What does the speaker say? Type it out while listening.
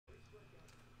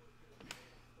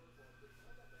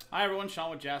Hi everyone,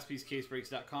 Sean with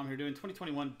JaspysCaseBreaks.com here doing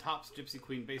 2021 Topps Gypsy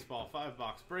Queen Baseball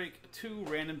 5-box break. 2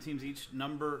 random teams each,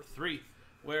 number 3,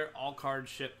 where all cards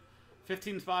ship.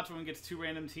 15 spots when we get to 2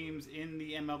 random teams in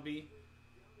the MLB,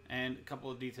 and a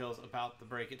couple of details about the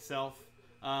break itself.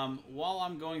 While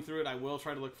I'm going through it, I will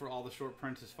try to look for all the short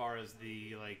prints as far as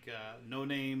the no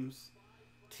names,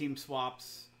 team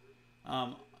swaps.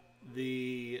 I'll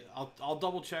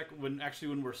double check when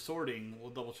we're sorting.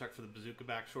 We'll double check for the bazooka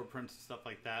back short prints and stuff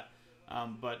like that.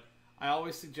 But I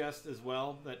always suggest as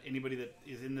well that anybody that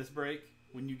is in this break,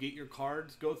 when you get your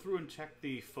cards, go through and check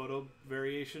the photo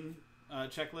variation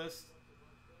checklist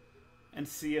and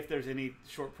see if there's any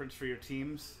short prints for your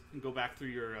teams, and go back through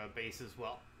your base as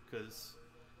well, because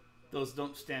those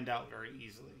don't stand out very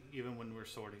easily, even when we're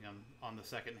sorting them on the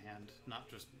second hand, not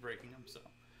just breaking them. So.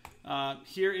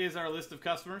 Here is our list of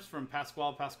customers from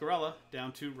Pasquale Pasquarella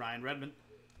down to Ryan Redmond.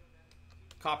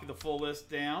 Copy the full list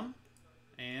down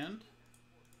and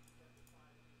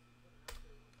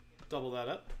double that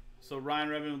up. So Ryan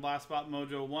Redmond with last spot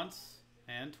mojo once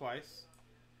and twice.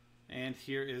 And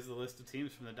here is the list of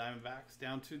teams from the Diamondbacks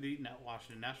down to the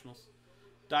Washington Nationals.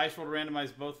 Dice roll to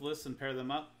randomize both lists and pair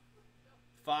them up.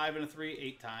 5 and a 3,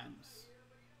 8 times.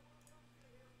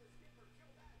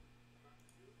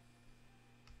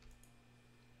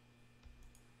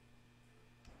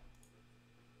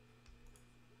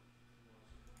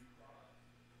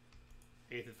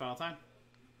 Eighth and final time.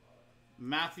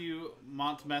 Matthew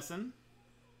Montmesson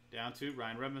down to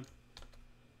Ryan Redmond.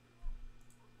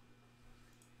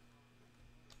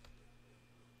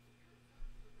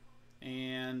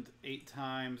 And 8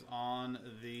 times on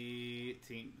the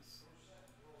teams.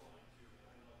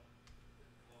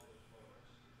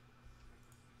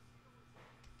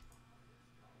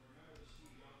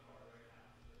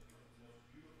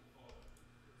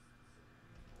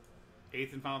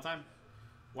 Eighth and final time.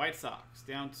 White Sox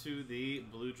down to the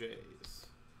Blue Jays.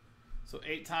 So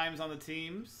 8 times on the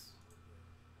teams,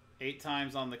 8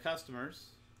 times on the customers,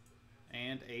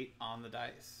 and 8 on the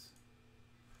dice.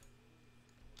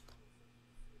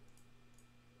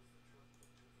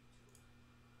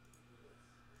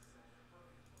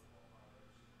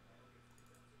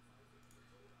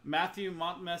 Matthew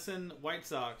Montmesson, White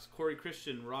Sox. Corey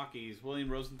Christian, Rockies. William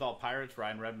Rosenthal, Pirates.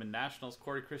 Ryan Redmond, Nationals.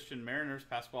 Corey Christian, Mariners.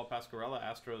 Pasquale Pasquarella,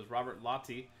 Astros. Robert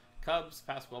Lottie, Cubs.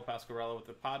 Pasquale Pasquarella with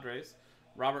the Padres.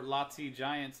 Robert Lottie,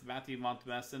 Giants. Matthew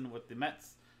Montmesson with the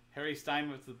Mets. Harry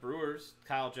Steinmetz with the Brewers.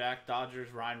 Kyle Jack,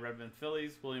 Dodgers. Ryan Redmond,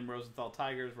 Phillies. William Rosenthal,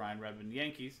 Tigers. Ryan Redmond,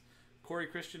 Yankees. Corey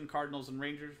Christian, Cardinals and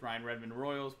Rangers. Ryan Redmond,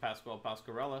 Royals. Pasquale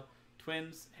Pasquarella,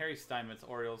 Twins. Harry Steinmetz,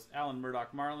 Orioles. Alan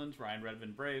Murdoch, Marlins. Ryan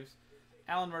Redmond, Braves.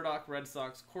 Alan Murdoch, Red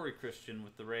Sox. Corey Christian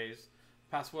with the Rays.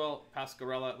 Pasquale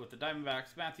Pasquarella with the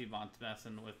Diamondbacks. Matthew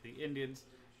Montmesson with the Indians.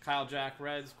 Kyle Jack,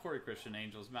 Reds. Corey Christian,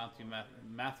 Angels. Matthew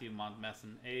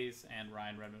Montmesson, A's. And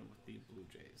Ryan Redmond with the Blue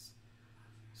Jays.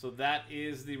 So that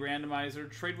is the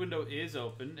randomizer. Trade window is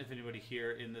open. If anybody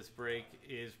here in this break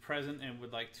is present and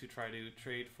would like to try to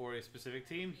trade for a specific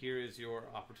team, here is your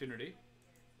opportunity.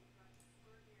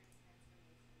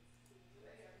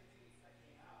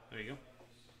 There you go.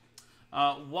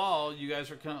 While you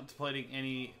guys are contemplating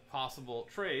any possible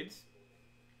trades,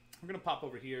 we're going to pop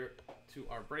over here to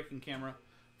our breaking camera.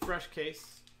 Fresh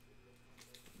case.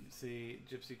 You can see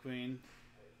Gypsy Queen.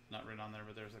 Not written on there,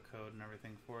 but there's a code and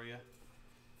everything for you.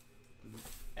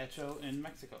 Hecho in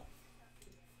Mexico.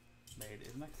 Made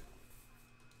in Mexico.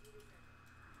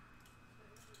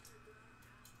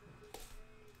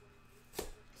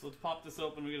 So let's pop this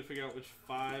open. We're going to figure out which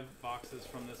 5 boxes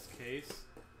from this case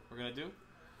we're going to do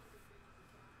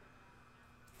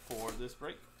for this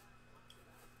break.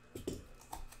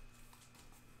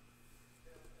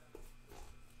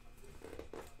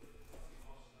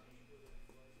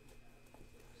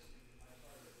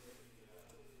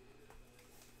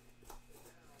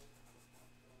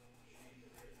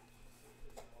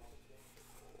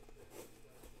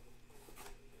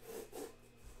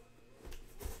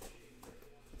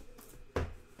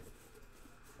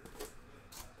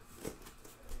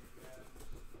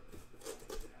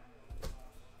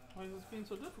 Why is this being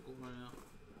so difficult right now?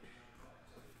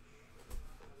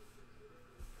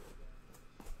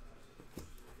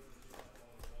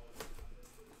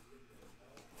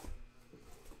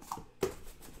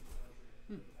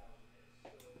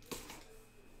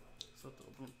 So to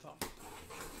open the top.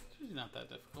 It's usually not that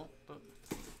difficult, but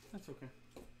that's okay.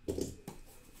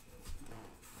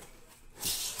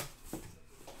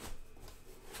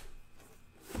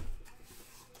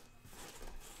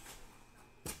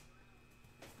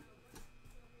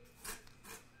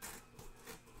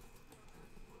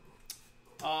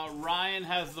 Ryan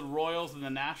has the Royals and the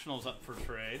Nationals up for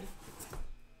trade.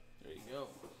 There you go.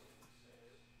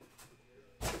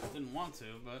 Didn't want to,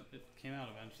 but it came out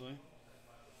eventually.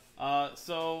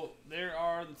 So there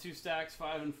are the 2 stacks,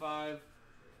 5 and 5.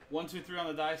 1, 2, 3 on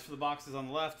the dice for the boxes on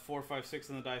the left. 4, 5, 6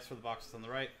 on the dice for the boxes on the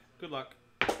right. Good luck.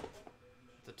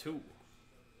 It's a 2.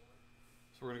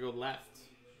 So we're going to go left.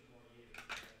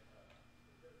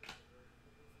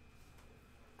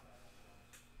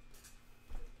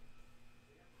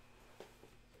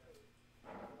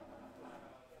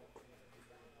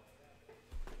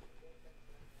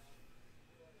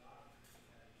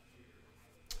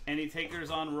 Any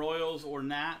takers on Royals or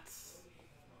Nats?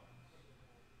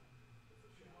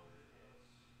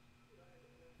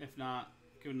 If not,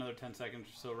 give it another 10 seconds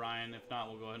or so, Ryan. If not,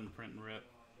 we'll go ahead and print and rip.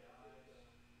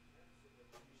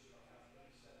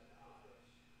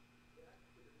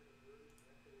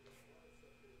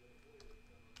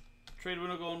 Trade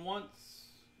window going once.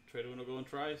 Trade window going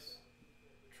twice.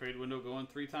 Trade window going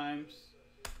 3 times.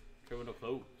 Trade window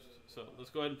closed. So let's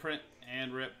go ahead and print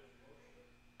and rip.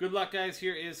 Good luck, guys.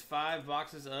 Here is 5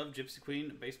 boxes of Gypsy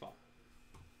Queen Baseball.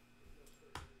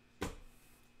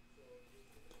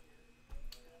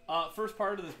 First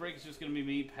part of this break is just going to be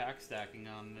me pack stacking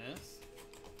on this.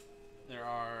 There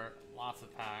are lots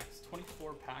of packs.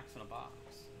 24 packs in a box.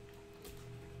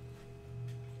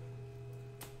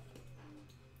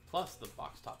 Plus the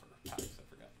box topper packs, I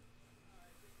forgot.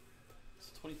 It's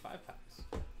 25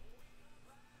 packs.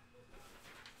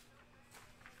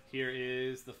 Here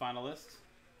is the final list.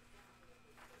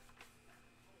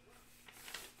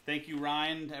 Thank you,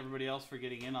 Ryan, to everybody else for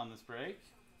getting in on this break.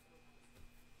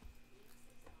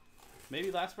 Maybe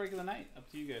last break of the night. Up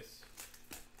to you guys.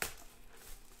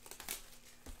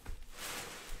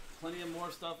 Plenty of more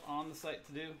stuff on the site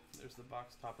to do. There's the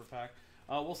box topper pack.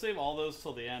 We'll save all those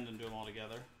till the end and do them all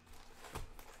together.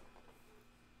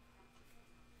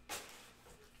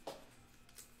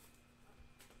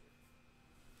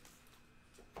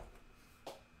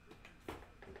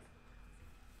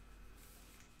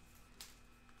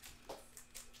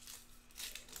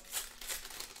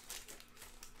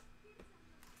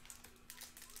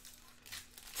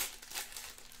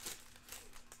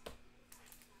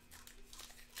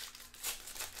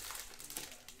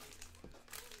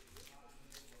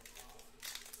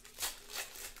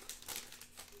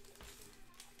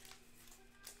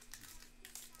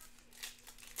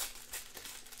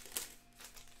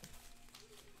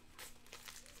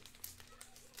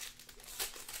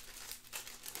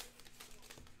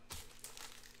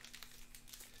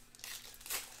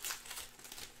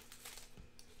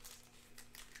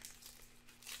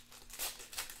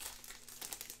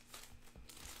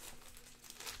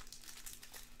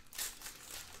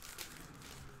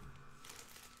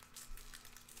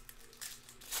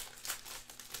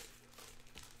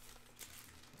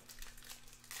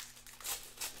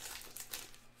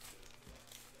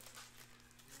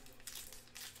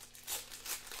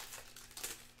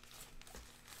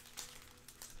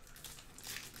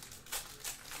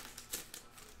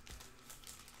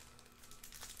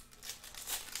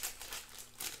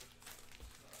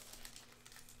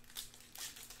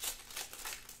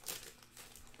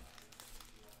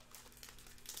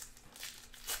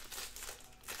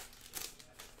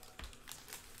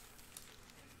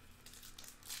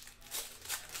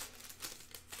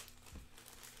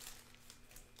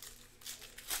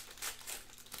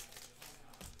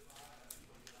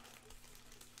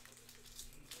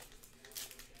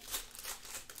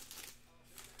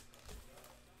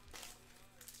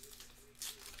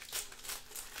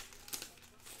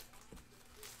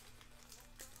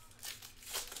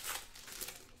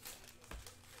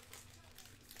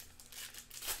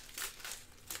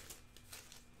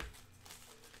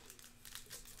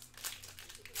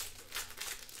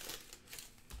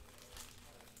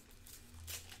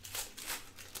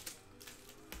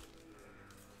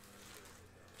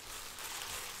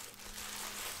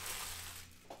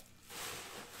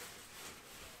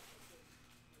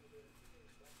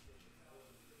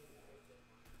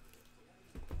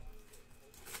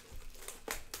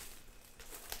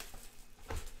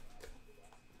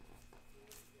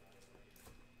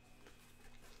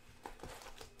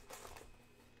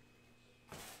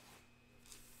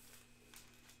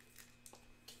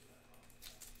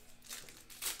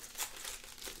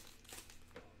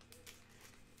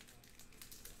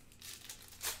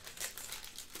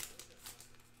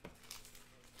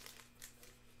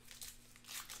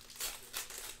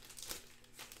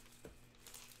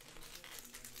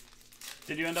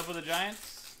 Did you end up with the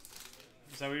Giants?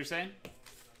 Is that what you're saying?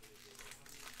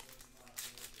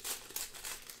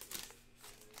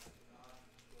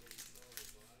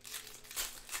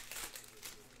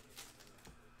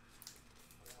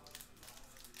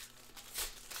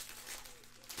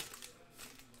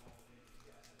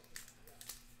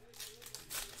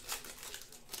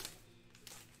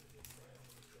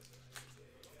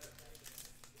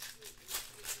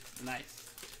 Nice.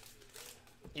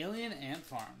 Alien Ant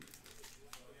Farm.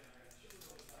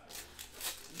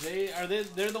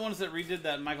 They're the ones that redid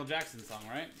that Michael Jackson song,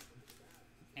 right?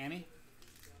 Annie?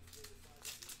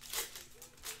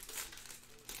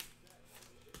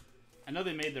 I know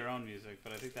they made their own music,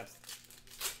 but I think that's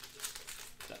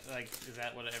like, is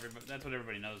that what everybody? That's what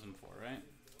everybody knows them for, right?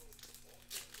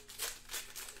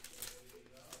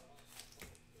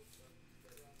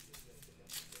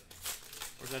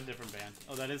 Or is that a different band?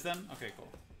 Oh, that is them? Okay, cool.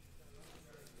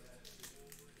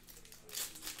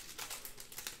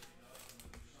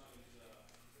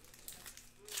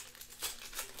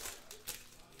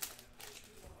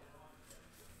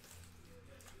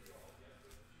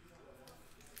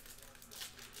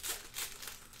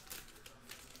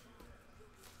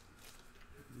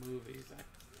 Movies.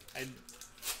 I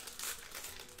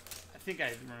think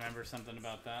I remember something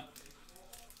about that.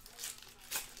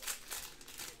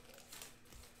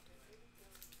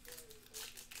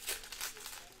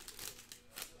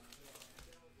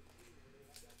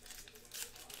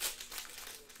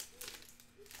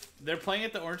 They're playing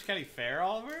at the Orange County Fair,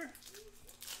 Oliver?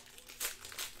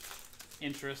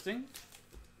 Interesting.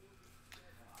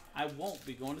 I won't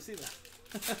be going to see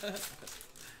that.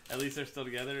 At least they're still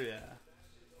together, yeah.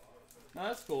 No,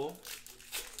 that's cool.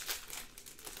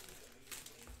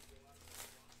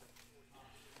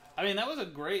 I mean, that was a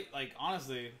great, like,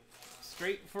 honestly,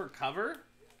 straight for cover.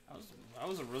 That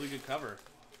was a really good cover.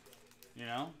 You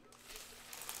know?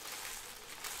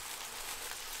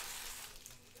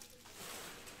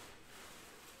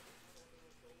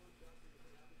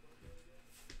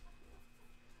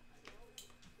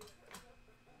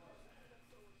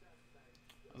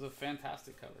 It was a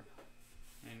fantastic cover.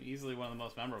 I mean, easily one of the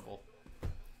most memorable.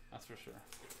 That's for sure.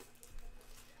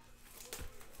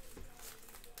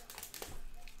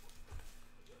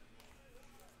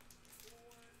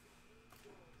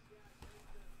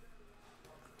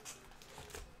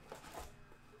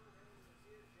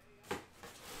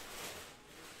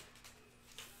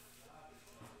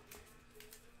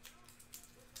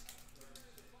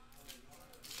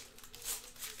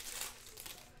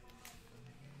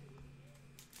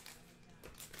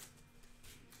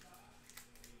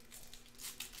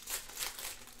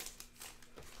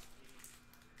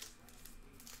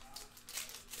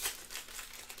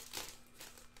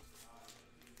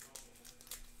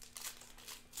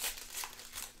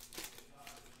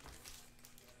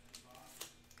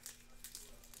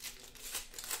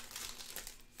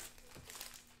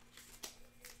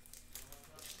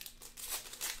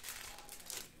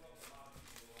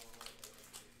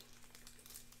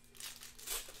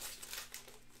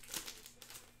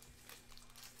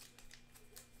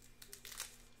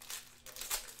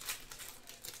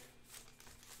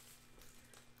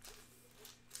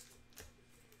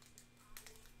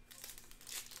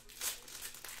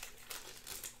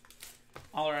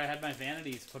 Oliver, I had my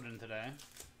vanities put in today.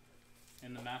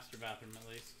 In the master bathroom, at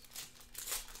least.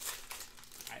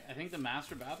 I think the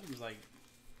master bathroom's like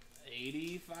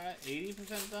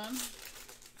 80% done?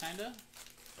 Kinda?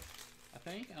 I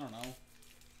think? I don't know.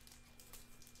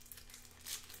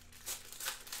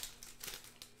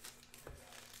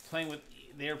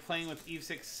 They are playing with Eve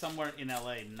 6 somewhere in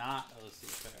LA, not OC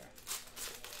Fair.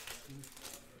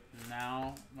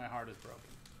 Now my heart is broken.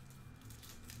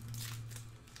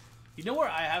 You know where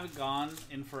I haven't gone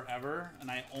in forever,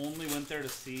 and I only went there to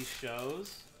see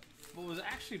shows, but was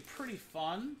actually pretty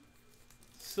fun?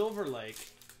 Silver Lake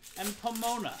and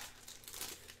Pomona.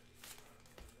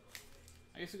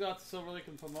 I used to go out to Silver Lake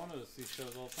and Pomona to see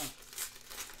shows all the time.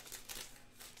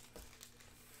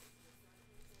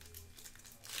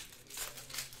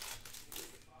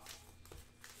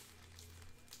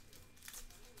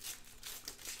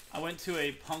 I went to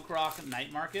a punk rock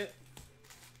night market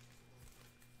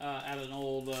at an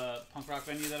old punk rock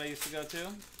venue that I used to go to.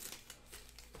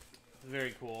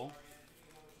 Very cool.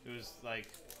 It was like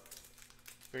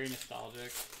very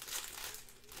nostalgic.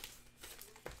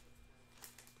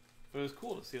 But it was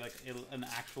cool to see like an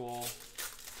actual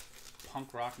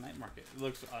punk rock night market. It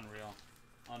looks unreal.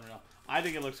 Unreal. I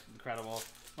think it looks incredible.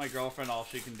 My girlfriend, all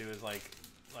she can do is like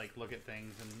look at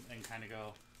things and kind of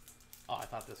go, oh, I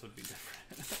thought this would be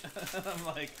different.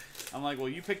 I'm like, well,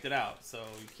 you picked it out, so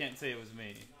you can't say it was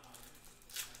me.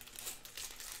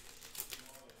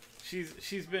 She's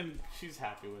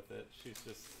happy with it. She's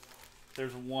just,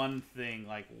 there's one thing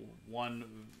that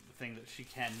she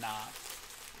cannot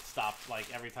stop.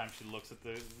 Like every time she looks at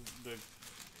the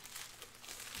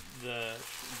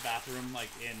bathroom, like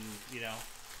in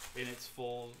its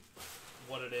full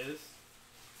what it is,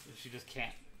 she just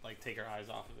can't like take her eyes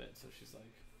off of it. So she's like,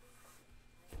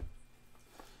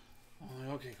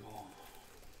 oh, okay, cool.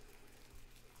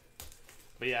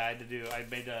 But yeah,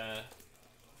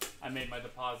 I made my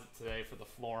deposit today for the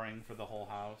flooring for the whole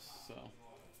house, so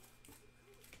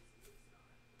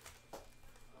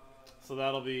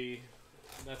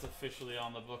that's officially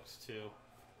on the books too.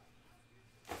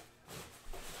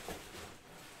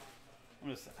 I'm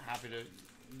just happy to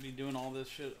be doing all this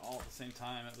shit all at the same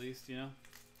time, at least, you know?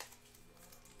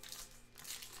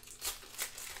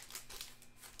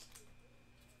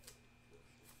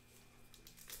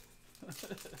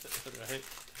 Right?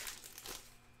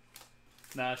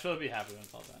 Nah, she'll be happy when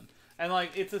it's all done. And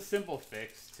like, it's a simple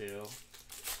fix too.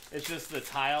 It's just the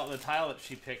tile that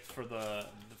she picked for the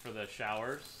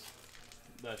showers,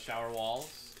 the shower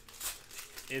walls,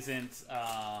 isn't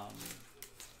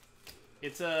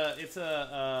it's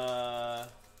a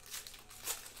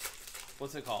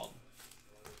what's it called?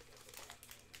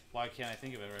 Why can't I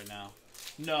think of it right now?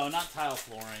 No, not tile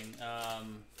flooring.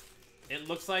 It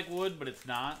looks like wood, but it's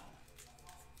not.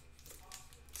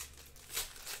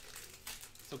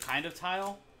 So kind of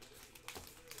tile.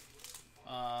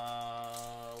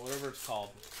 Whatever it's called.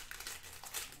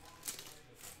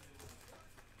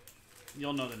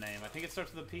 You'll know the name. I think it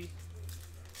starts with a P.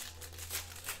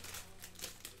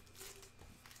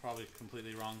 Probably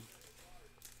completely wrong.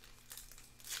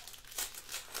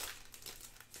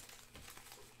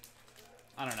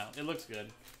 I don't know. It looks good.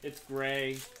 It's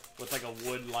gray with like a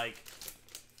wood like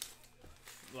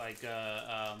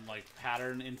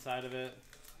pattern inside of it.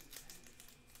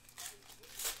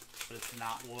 But it's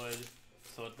not wood,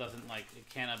 so it doesn't it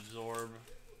can't absorb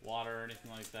water or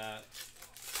anything like that.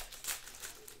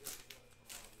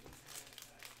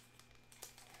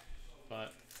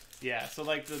 But yeah, so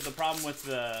like the problem with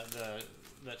that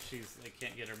she's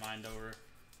can't get her mind over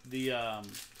the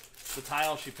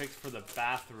tile she picked for the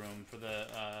bathroom for the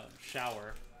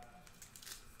shower.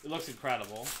 It looks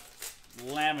incredible.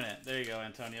 Laminate. There you go,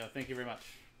 Antonio. Thank you very much.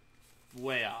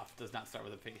 Way off. Does not start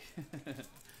with a P.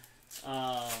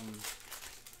 I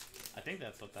think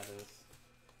that's what that is.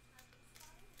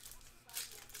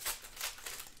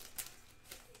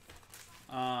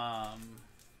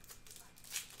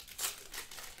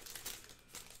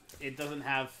 It doesn't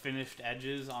have finished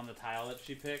edges on the tile that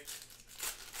she picked.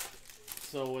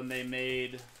 So when they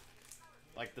made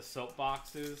like the soap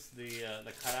boxes, the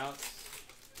cutouts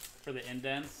for the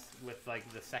indents with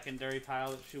like the secondary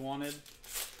tile that she wanted,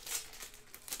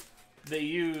 they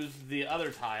used the other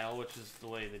tile, which is the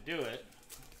way they do it,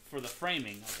 for the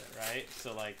framing of it, right?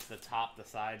 So like the top, the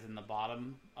sides, and the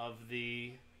bottom of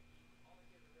the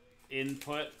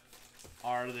input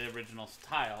are the original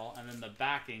tile, and then the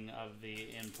backing of the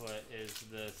input is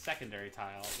the secondary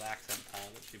tile, the accent tile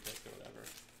that she picked or whatever.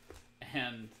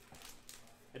 And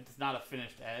it's not a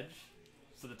finished edge,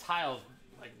 so the tile's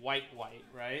like white,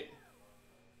 right?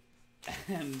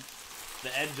 And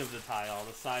the edge of the tile,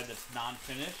 the side that's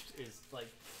non-finished, is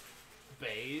like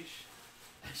beige.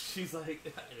 And she's like,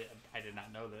 I did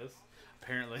not know this.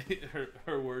 Apparently,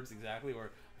 her words exactly were,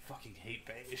 I fucking hate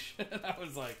beige. And I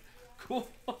was like, cool.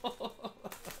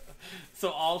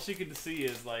 So all she could see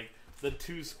is like the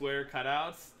two square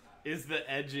cutouts is the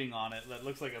edging on it that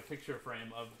looks like a picture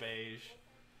frame of beige.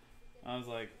 I was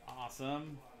like,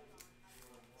 awesome.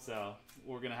 So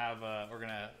we're gonna have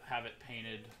it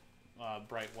painted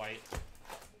bright white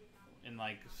in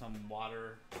like some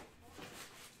water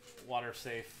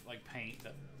safe like paint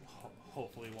that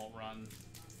hopefully won't run.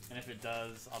 And if it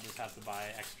does, I'll just have to buy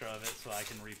extra of it so I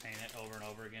can repaint it over and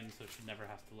over again, so she never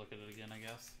has to look at it again, I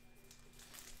guess.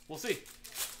 We'll see.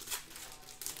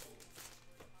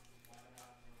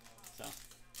 So.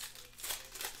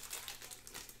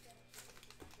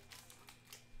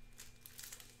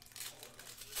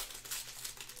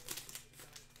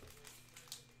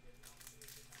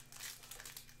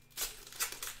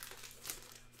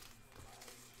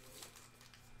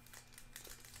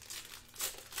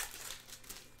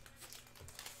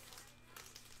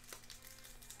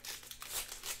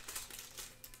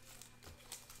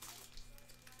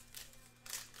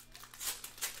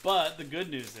 But the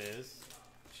good news is,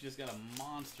 she just got a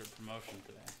monster promotion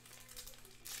today.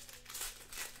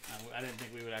 I didn't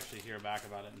think we would actually hear back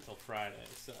about it until Friday,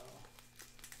 so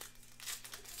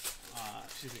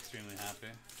she's extremely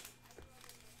happy.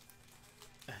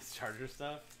 That's charger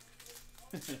stuff.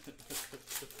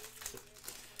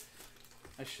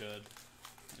 I should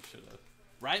have.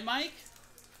 Right, Mike?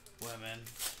 Women.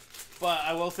 But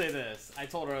I will say this. I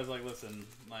told her, I was like, listen,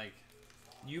 like,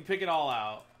 you pick it all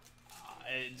out.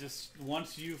 Just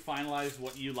once you finalize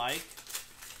what you like,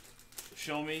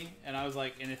 show me. And I was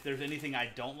like, and if there's anything I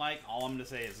don't like, all I'm gonna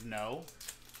say is no.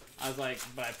 I was like,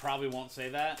 but I probably won't say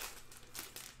that.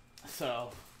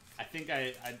 So I think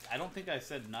I don't think I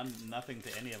said nothing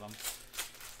to any of them.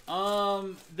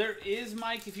 There is,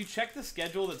 Mike. If you check the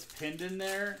schedule that's pinned in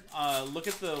there, look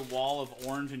at the wall of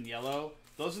orange and yellow.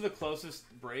 Those are the closest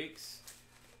breaks.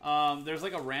 There's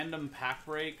like a random pack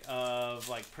break of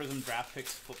like Prism Draft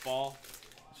Picks football.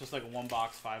 It's just like a one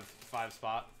box five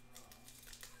spot.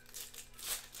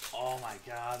 Oh my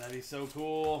god, that'd be so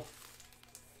cool.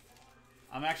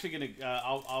 I'm actually gonna.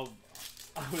 I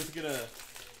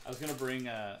was gonna bring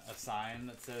a sign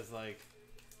that says like,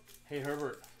 "Hey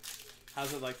Herbert,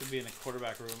 how's it like to be in a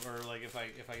quarterback room?" Or like if I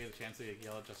get a chance to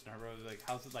yell at Justin Herbert, I was like,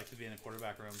 "How's it like to be in a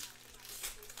quarterback room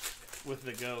with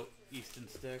the GOAT Easton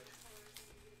Stick?"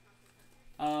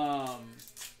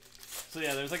 So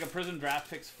yeah, there's like a Prism Draft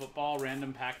Picks football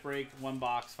random pack break, one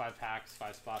box, 5 packs,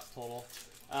 5 spots total.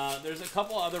 There's a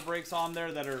couple other breaks on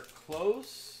there that are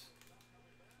close.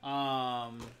 But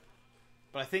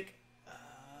I think,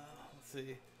 let's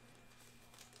see.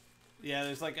 Yeah,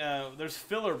 there's like there's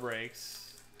filler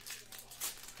breaks.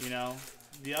 You know,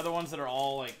 the other ones that are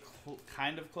all like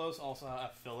kind of close also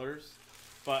have fillers.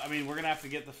 But I mean, we're gonna have to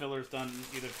get the fillers done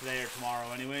either today or tomorrow,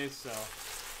 anyways. So.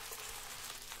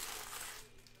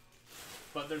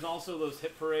 But there's also those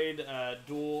Hit Parade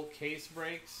dual case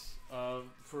breaks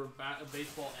for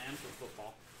baseball and for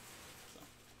football.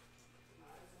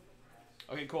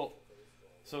 So. Okay, cool.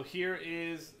 So here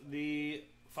is the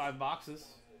 5 boxes.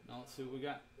 Now let's see what we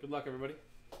got. Good luck, everybody.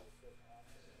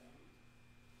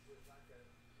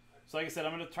 So like I said,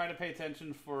 I'm going to try to pay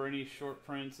attention for any short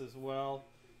prints as well.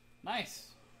 Nice.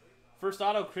 First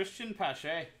auto, Christian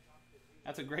Pache.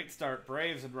 That's a great start.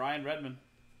 Braves and Ryan Redmond.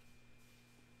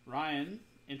 Ryan,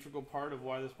 integral part of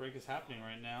why this break is happening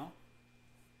right now.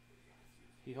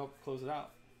 He helped close it out.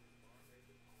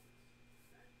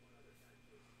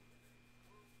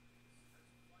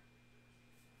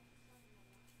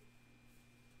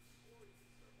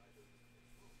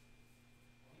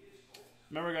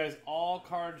 Remember, guys, all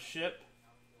cards ship.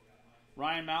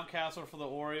 Ryan Mountcastle for the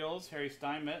Orioles, Harry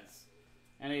Steinmetz,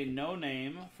 and a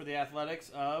no-name for the Athletics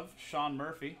of Sean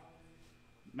Murphy,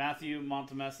 Matthew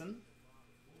Montemesson.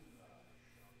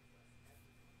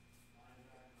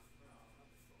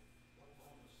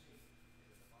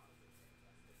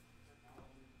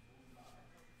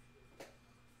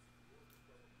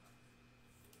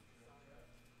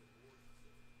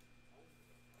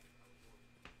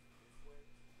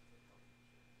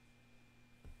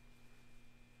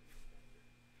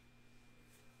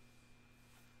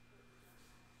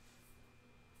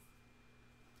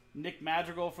 Nick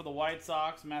Madrigal for the White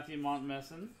Sox, Matthew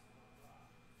Montmesson.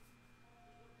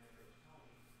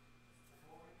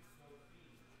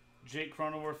 Jake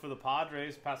Cronenworth for the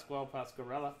Padres, Pascual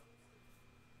Pasquarella.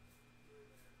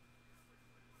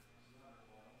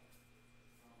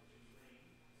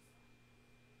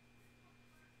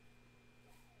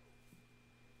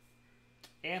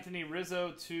 Anthony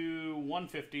Rizzo to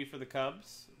 150 for the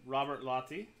Cubs, Robert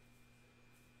Lottie.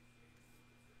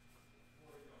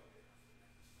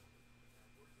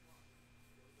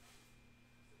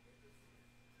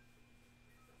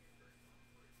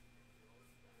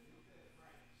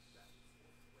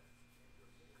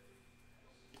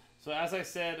 So as I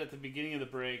said at the beginning of the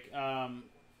break,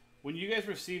 when you guys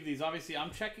receive these, obviously I'm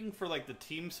checking for like the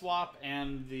team swap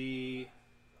and the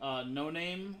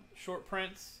no-name short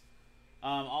prints.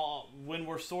 When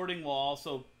we're sorting, we'll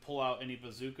also pull out any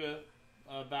Bazooka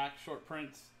back short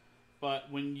prints.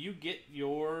 But when you get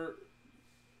your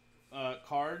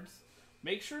cards,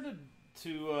 make sure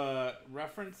to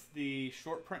reference the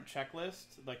short print checklist,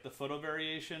 like the photo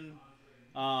variation,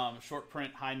 short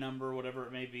print, high number, whatever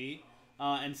it may be.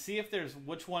 And see if there's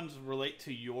which ones relate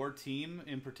to your team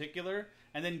in particular,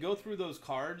 and then go through those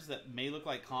cards that may look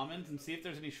like commons and see if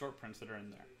there's any short prints that are in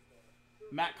there.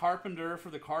 Matt Carpenter for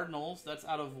the Cardinals, that's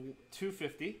out of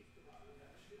 250.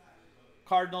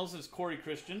 Cardinals is Corey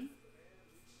Christian.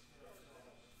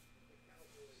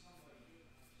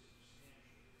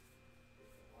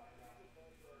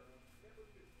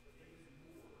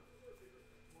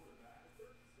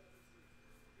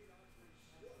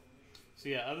 So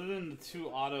yeah, other than the 2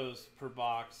 autos per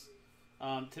box,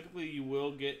 typically you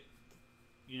will get,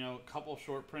 a couple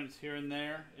short prints here and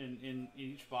there in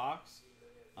each box.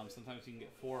 Sometimes you can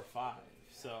get 4 or 5.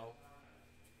 So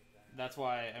that's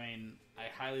why, I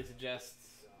highly suggest,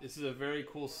 this is a very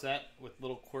cool set with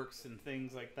little quirks and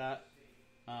things like that.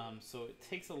 So it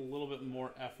takes a little bit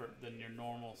more effort than your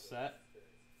normal set.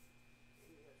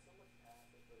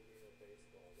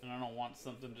 And I don't want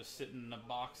something just sitting in a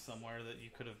box somewhere that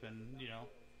you could have been,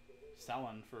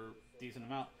 selling for a decent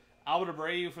amount. Albert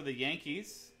Abreu for the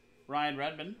Yankees. Ryan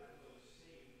Redmond.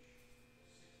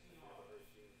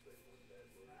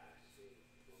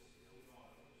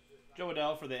 Joe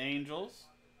Adell for the Angels.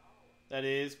 That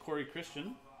is Corey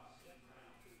Christian.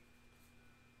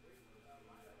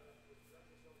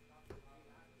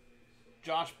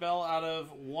 Josh Bell out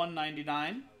of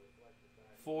 199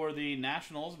 for the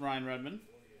Nationals, Ryan Redmond.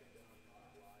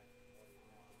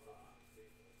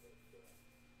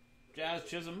 Jazz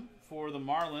Chisholm for the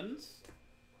Marlins.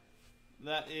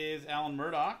 That is Alan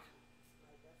Murdoch.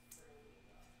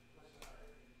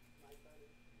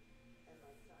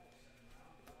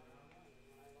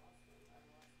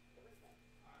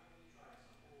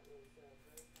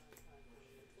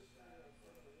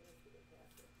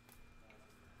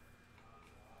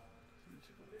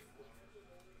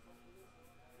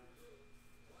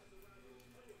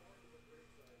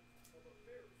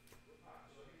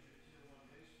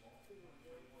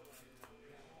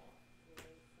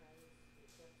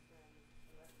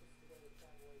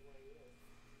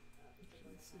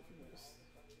 Let's see if we can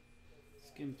just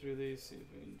skim through these, see if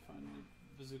we can find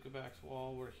the Bazooka backs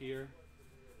while we're here.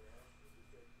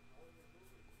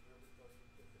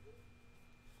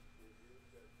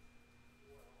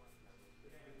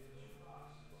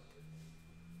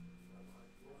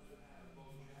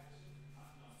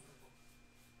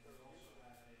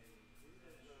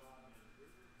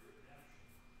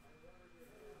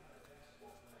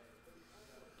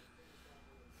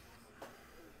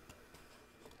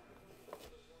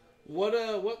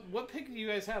 What pick do you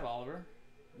guys have, Oliver?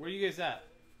 Where are you guys at?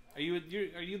 Are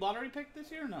you lottery picked this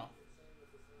year or no?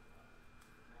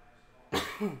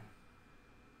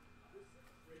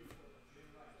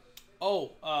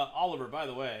 Oh, Oliver, by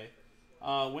the way,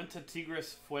 went to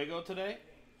Tigres Fuego today.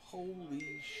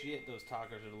 Holy shit, those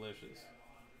tacos are delicious.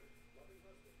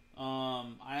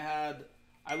 I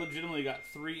legitimately got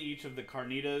 3 each of the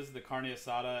carnitas, the carne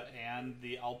asada, and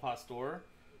the al pastor.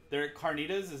 Their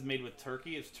carnitas is made with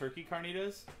turkey. It's turkey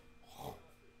carnitas.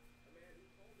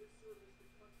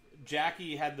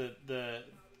 Jackie had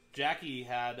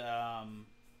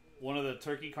one of the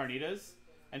turkey carnitas,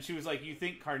 and she was like, "You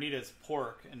think carnitas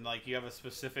pork, and like you have a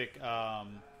specific."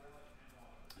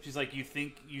 She's like, "You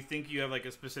think you have like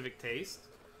a specific taste,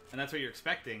 and that's what you're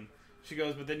expecting." She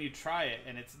goes, "But then you try it,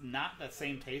 and it's not that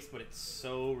same taste, but it's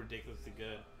so ridiculously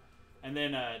good." And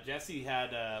then Jesse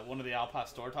had one of the al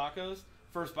pastor tacos.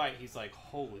 First bite, he's like,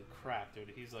 "Holy crap, dude!"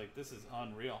 He's like, "This is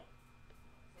unreal."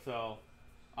 So,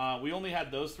 we only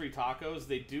had those 3 tacos.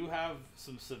 They do have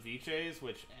some ceviches,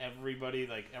 which everybody,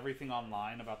 like everything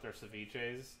online about their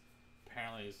ceviches,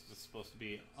 apparently is just supposed to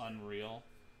be unreal.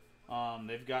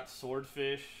 They've got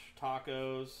swordfish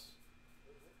tacos,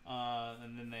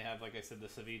 and then they have, like I said, the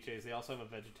ceviches. They also have a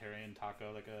vegetarian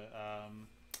taco, like a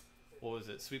what was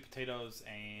it? Sweet potatoes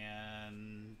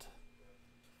and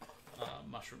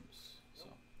mushrooms. So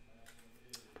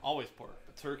always pork,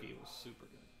 but turkey was super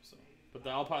good. So, but the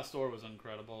al pastor was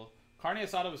incredible. Carne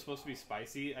asada was supposed to be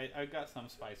spicy. I got some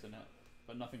spice in it,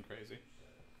 but nothing crazy.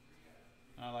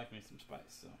 I like me some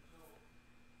spice, so.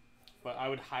 But I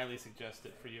would highly suggest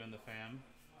it for you and the fam.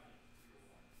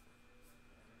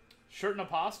 Shirt and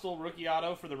Apostle, rookie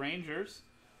auto for the Rangers.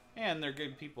 And they're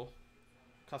good people.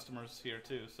 Customers here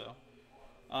too, so.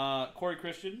 Corey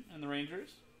Christian and the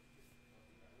Rangers.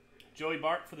 Joey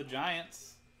Bart for the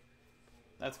Giants.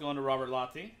 That's going to Robert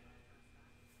Lottie.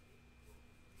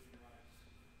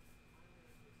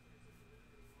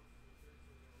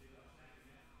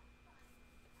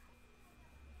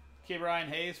 K. Brian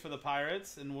Hayes for the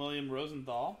Pirates and William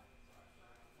Rosenthal.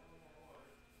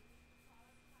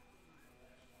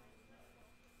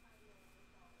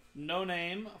 No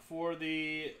name for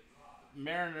the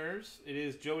Mariners. It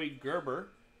is Joey Gerber.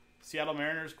 Seattle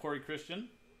Mariners, Corey Christian.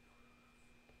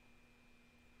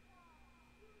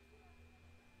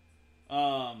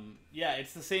 Yeah,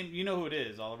 it's the same. You know who it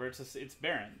is, Oliver. It's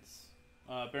Barron's.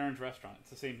 Barron's Restaurant. It's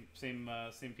the same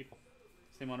people,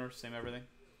 same owners, same everything.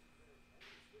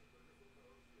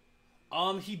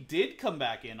 He did come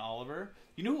back in, Oliver.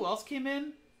 You know who else came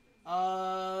in?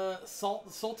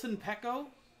 Sultan Pecco.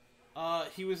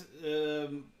 He was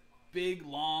big,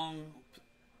 long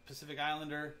Pacific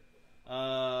Islander,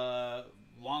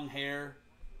 long hair.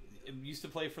 Used to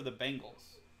play for the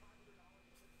Bengals.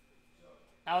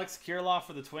 Alex Kirilloff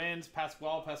for the Twins.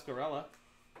 Pascual Pasquarella.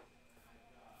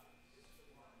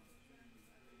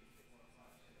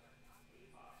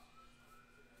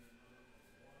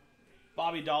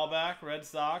 Bobby Dahlback, Red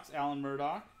Sox. Alan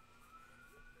Murdoch.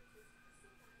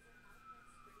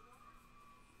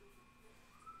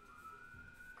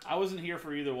 I wasn't here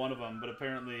for either one of them, but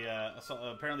apparently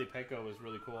Pecco was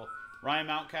really cool. Ryan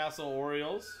Mountcastle,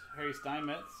 Orioles. Harry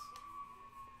Steinmetz.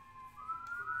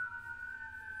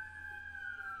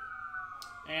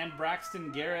 And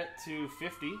Braxton Garrett to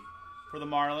 50 for the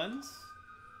Marlins.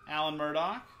 Alan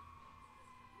Murdoch.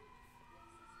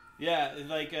 Yeah,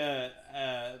 like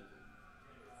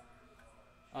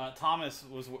Thomas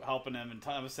was helping him, and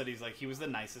Thomas said he was the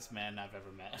nicest man I've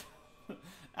ever met.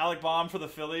 Alec Baum for the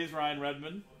Phillies, Ryan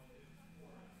Redmond.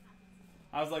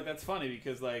 I was like, that's funny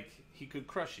because like he could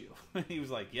crush you. He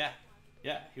was like, yeah.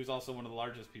 He was also one of the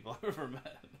largest people I've ever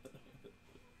met.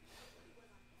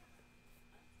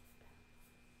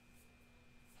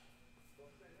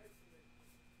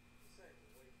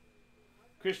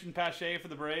 Christian Pache for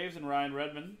the Braves and Ryan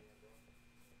Redmond.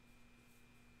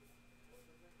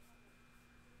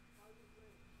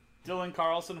 Dylan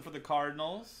Carlson for the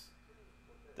Cardinals.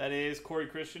 That is Corey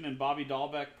Christian and Bobby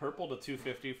Dahlbeck, purple to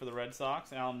 250 for the Red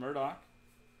Sox. Alan Murdoch.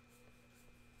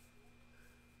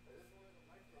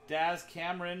 Daz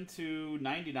Cameron to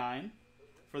 99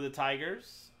 for the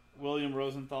Tigers. William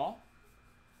Rosenthal.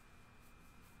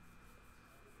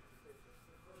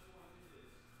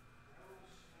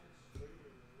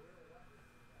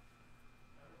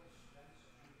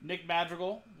 Nick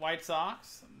Madrigal, White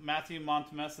Sox. Matthew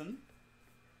Montmesson.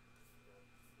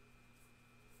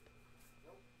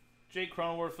 Jake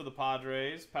Cronenworth for the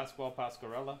Padres. Pascual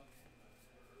Pasquarella.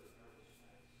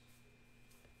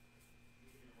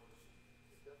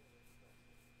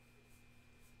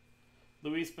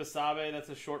 Luis Basabe, that's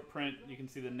a short print. You can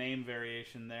see the name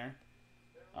variation there.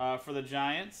 For the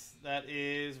Giants, that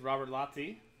is Robert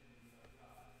Lati.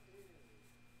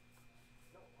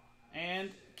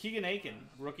 And Keegan Aiken,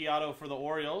 rookie auto for the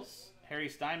Orioles. Harry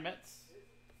Steinmetz.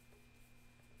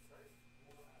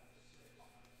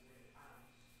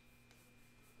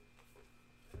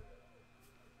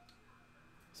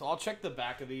 So I'll check the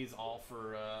back of these all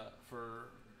for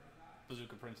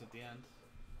Bazooka prints at the end.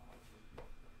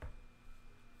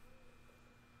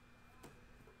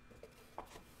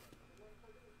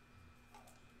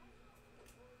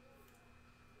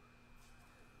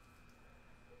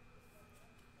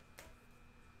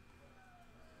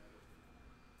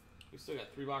 We still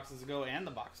got 3 boxes to go and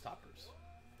the box toppers.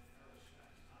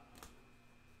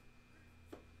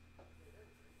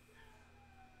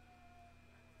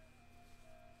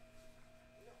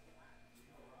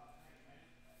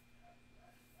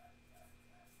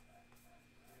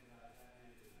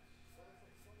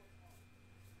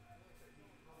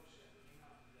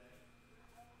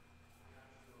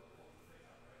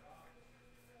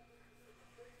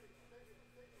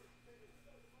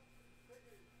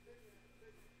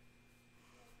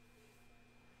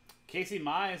 Casey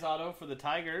Mize auto for the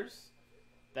Tigers.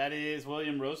 That is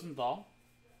William Rosenthal.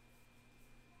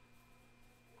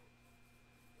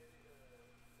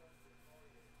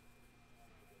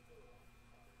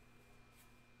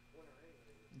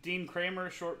 Dean Kramer,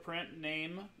 short print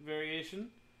name variation.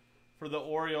 For the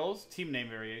Orioles, team name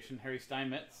variation, Harry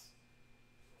Steinmetz.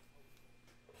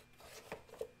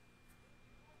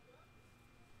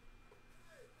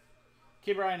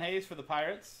 K. Brian Hayes for the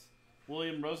Pirates.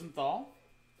 William Rosenthal.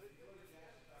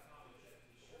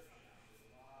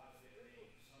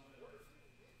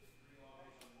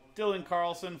 Dylan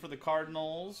Carlson for the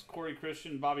Cardinals. Corey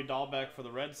Christian, Bobby Dahlbeck for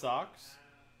the Red Sox.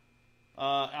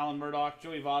 Alan Murdoch,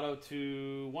 Joey Votto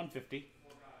to 150.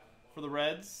 For the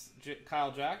Reds,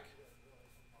 Kyle Jack.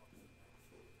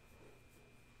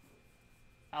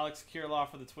 Alex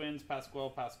Kirilloff for the Twins,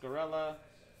 Pascual Pasquarella.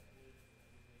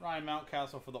 Ryan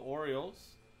Mountcastle for the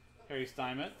Orioles, Harry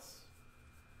Steinmetz.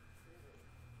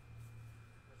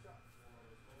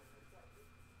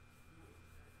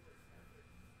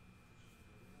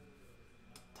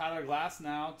 Tyler Glass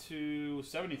now to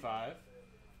 75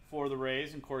 for the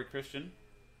Rays and Corey Christian.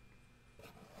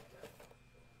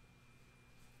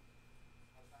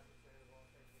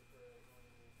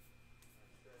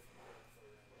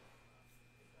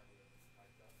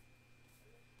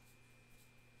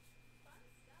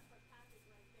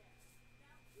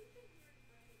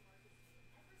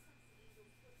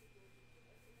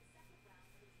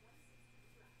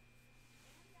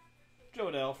 Joe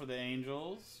Adell for the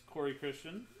Angels, Corey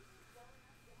Christian.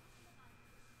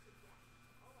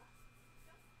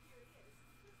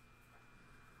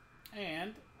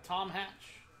 And Tom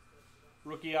Hatch,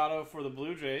 rookie auto for the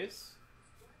Blue Jays.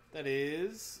 That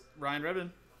is Ryan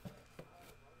Redmond.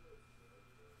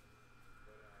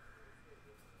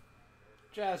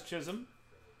 Jazz Chisholm,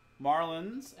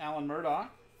 Marlins, Alan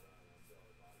Murdoch.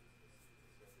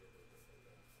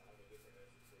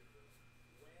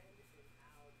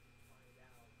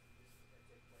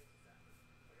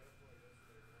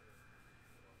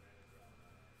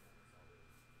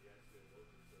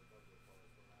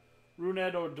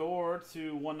 Rougned Odor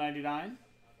to 199.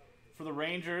 For the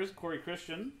Rangers, Corey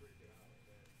Christian.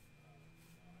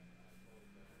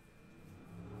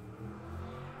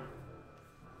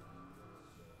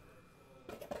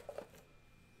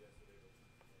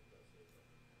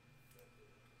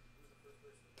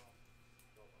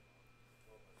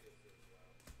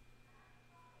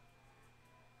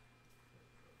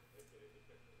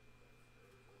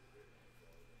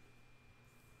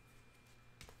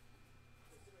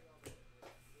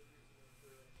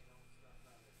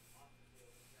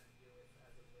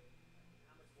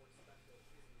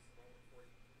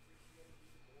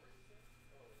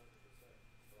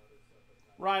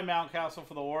 Ryan Mountcastle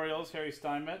for the Orioles, Harry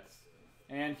Steinmetz.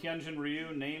 And Hyunjin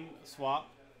Ryu, name swap,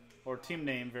 or team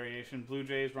name variation, Blue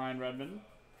Jays, Ryan Redmond.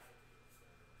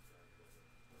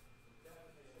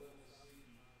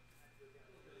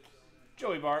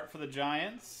 Joey Bart for the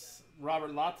Giants,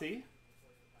 Robert Lottie.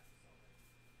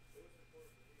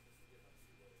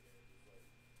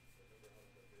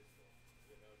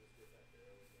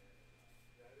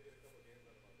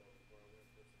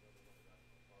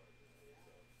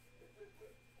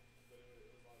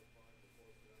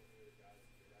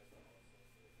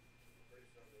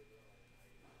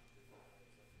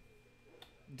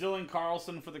 Dylan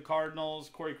Carlson for the Cardinals,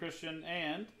 Corey Christian,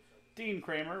 and Dean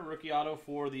Kramer, rookie auto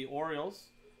for the Orioles,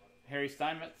 Harry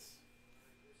Steinmetz.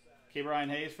 K. Brian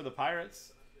Hayes for the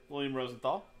Pirates, William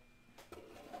Rosenthal.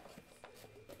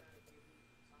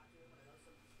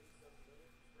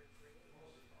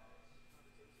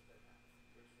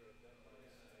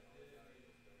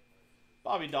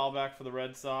 Bobby Dahlbeck for the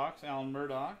Red Sox, Alan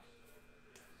Murdoch.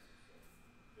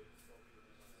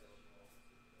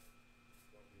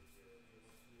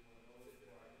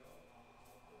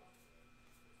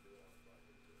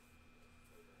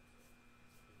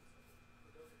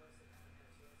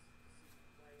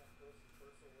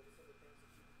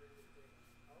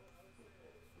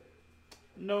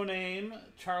 No name,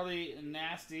 Charlie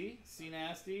Nasty, C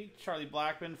Nasty, Charlie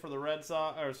Blackmon for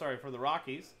the for the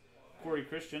Rockies, Corey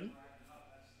Christian,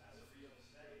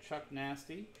 Chuck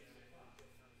Nasty.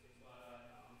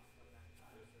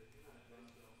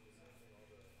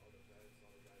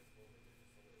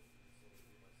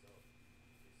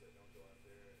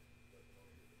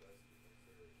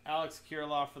 Alex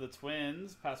Kirilloff for the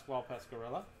Twins, Pascual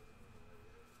Pasquarella.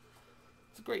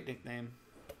 It's a great nickname.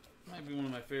 Might be one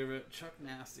of my favorite. Chuck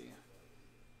Nasty.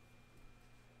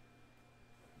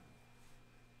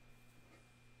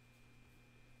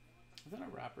 Is that a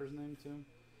rapper's name too?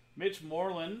 Mitch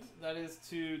Moreland, that is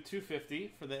to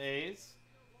 250 for the A's.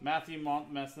 Matthew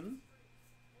Montmesson.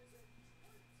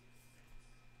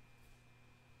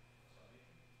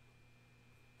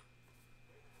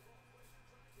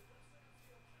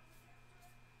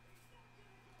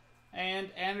 And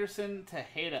Anderson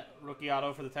Tejeda, rookie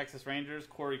auto for the Texas Rangers,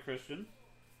 Corey Christian.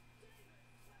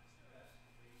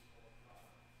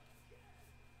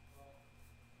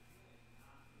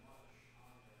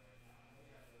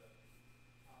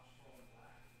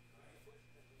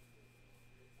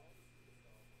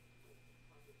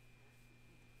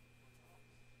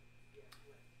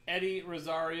 Eddie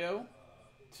Rosario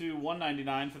to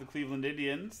 199 for the Cleveland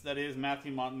Indians, that is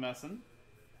Matthew Montmesson.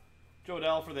 Joe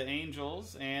Dell for the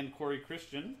Angels and Corey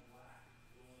Christian.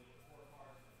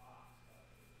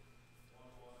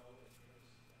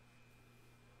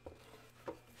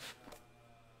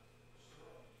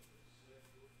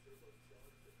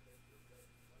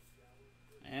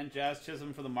 And Jazz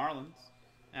Chisholm for the Marlins,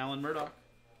 Alan Murdoch.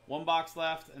 One box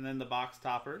left, and then the box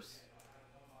toppers.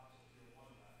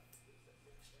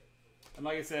 And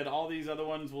like I said, all these other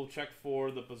ones we'll check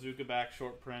for the bazooka back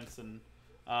short prints and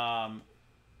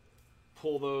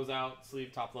pull those out,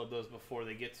 sleeve top load those before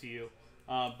they get to you.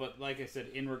 But like I said,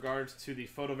 in regards to the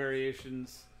photo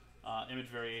variations, image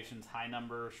variations, high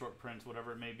number, short prints,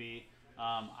 whatever it may be,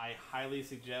 I highly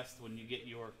suggest when you get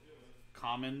your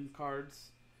common cards,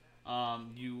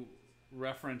 you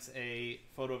reference a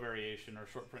photo variation or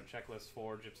short print checklist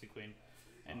for Gypsy Queen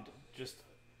and just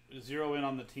zero in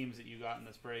on the teams that you got in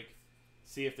this break.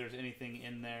 See if there's anything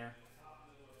in there.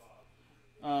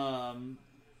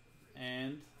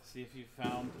 And see if you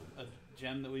found a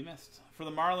gem that we missed. For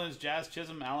the Marlins, Jazz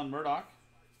Chisholm, Alan Murdoch.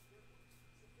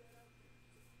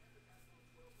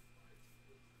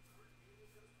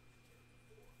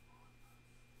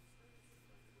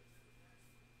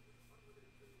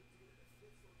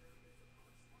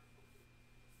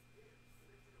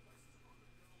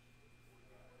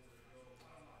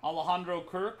 Alejandro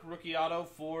Kirk, rookie auto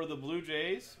for the Blue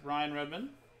Jays, Ryan Redmond.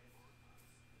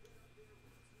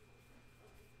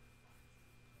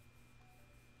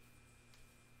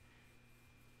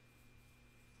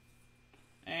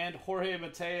 And Jorge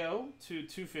Mateo to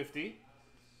 250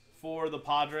 for the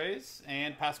Padres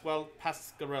and Pascual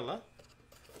Pasquarella.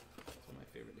 That's one of my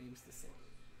favorite names to say.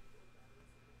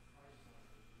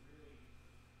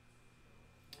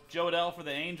 Joe Adell for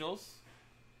the Angels,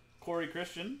 Corey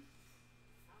Christian.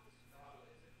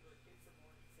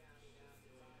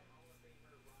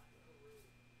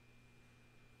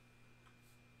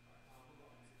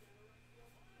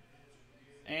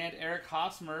 And Eric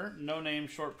Hosmer, no-name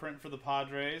short print for the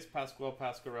Padres, Pascual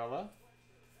Pasquarella.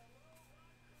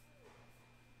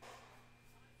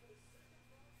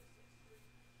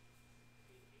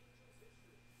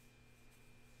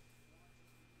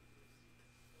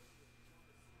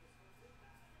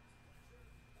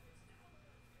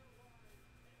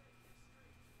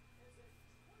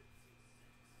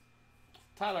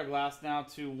 Tyler Glass now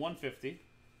to 150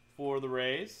 for the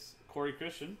Rays. Corey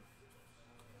Christian.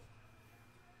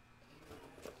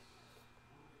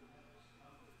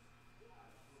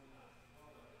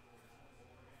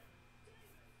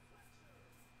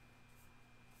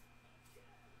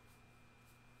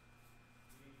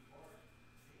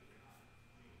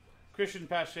 Christian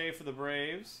Pache for the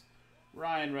Braves.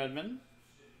 Ryan Redmond.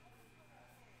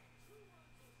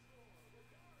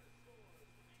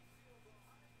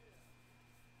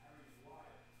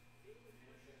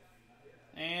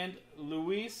 And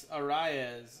Luis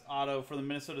Arias, auto for the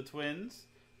Minnesota Twins.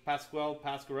 Pascual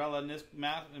Pasquarella,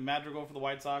 Madrigal for the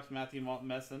White Sox. Matthew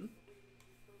Messon.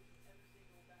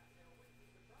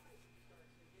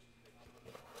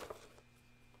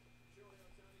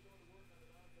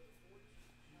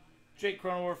 Jake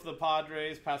Cronenworth for the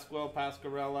Padres. Pascual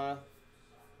Pasquarella.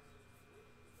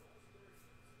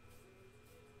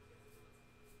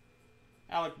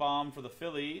 Alec Baum for the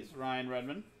Phillies. Ryan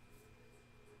Redmond.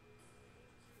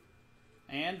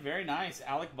 And very nice,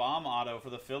 Alec Baum auto for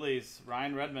the Phillies.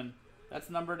 Ryan Redmond. That's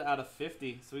numbered out of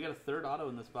 50. So we got a third auto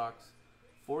in this box.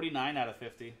 49 out of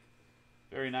 50.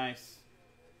 Very nice.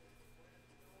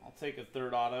 I'll take a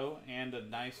third auto and a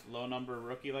nice low number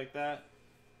rookie like that.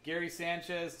 Gary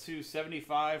Sanchez to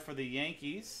 75 for the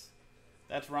Yankees.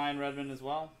 That's Ryan Redmond as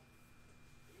well.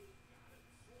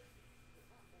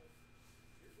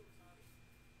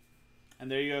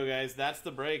 And there you go, guys. That's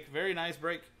the break. Very nice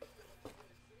break.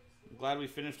 I'm glad we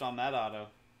finished on that auto.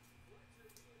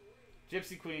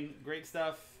 Gypsy Queen, great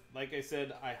stuff. Like I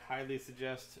said, I highly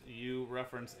suggest you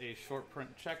reference a short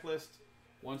print checklist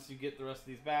once you get the rest of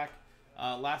these back.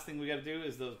 Last thing we got to do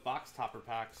is those box topper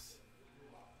packs.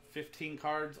 15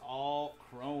 cards, all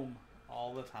chrome,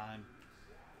 all the time.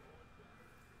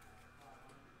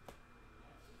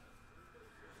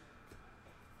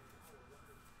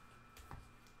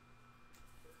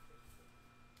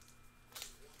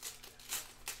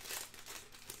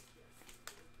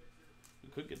 We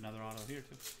could get another auto here,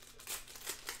 too.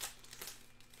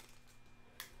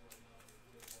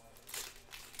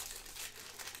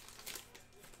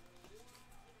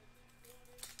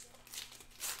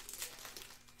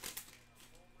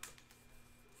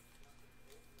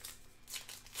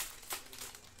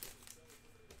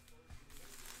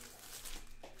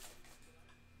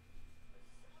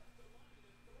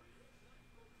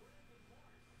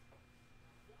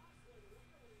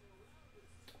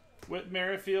 Whit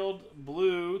Merrifield,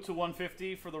 blue to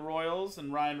 150 for the Royals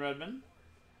and Ryan Redmond.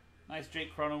 Nice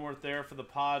Jake Cronenworth there for the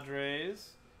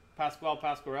Padres. Pascual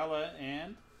Pasquarella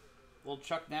and little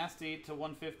Chuck Nasty to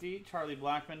 150. Charlie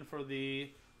Blackmon for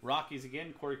the Rockies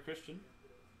again. Corey Christian.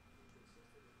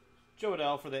 Joe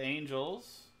Adell for the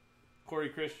Angels. Corey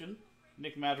Christian.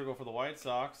 Nick Madrigal for the White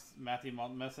Sox. Matthew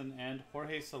Messon and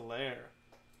Jorge Soler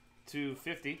to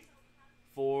 50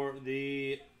 for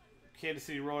the Kansas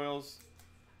City Royals.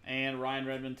 And Ryan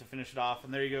Redmond to finish it off.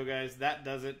 And there you go, guys. That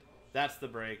does it. That's the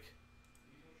break.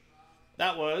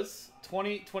 That was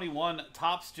 2021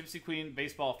 Topps Gypsy Queen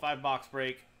Baseball 5-box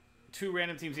break. 2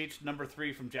 random teams each. Number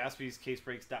 3 from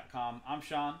JaspysCaseBreaks.com. I'm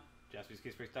Sean,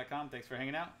 JaspysCaseBreaks.com. Thanks for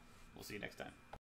hanging out. We'll see you next time.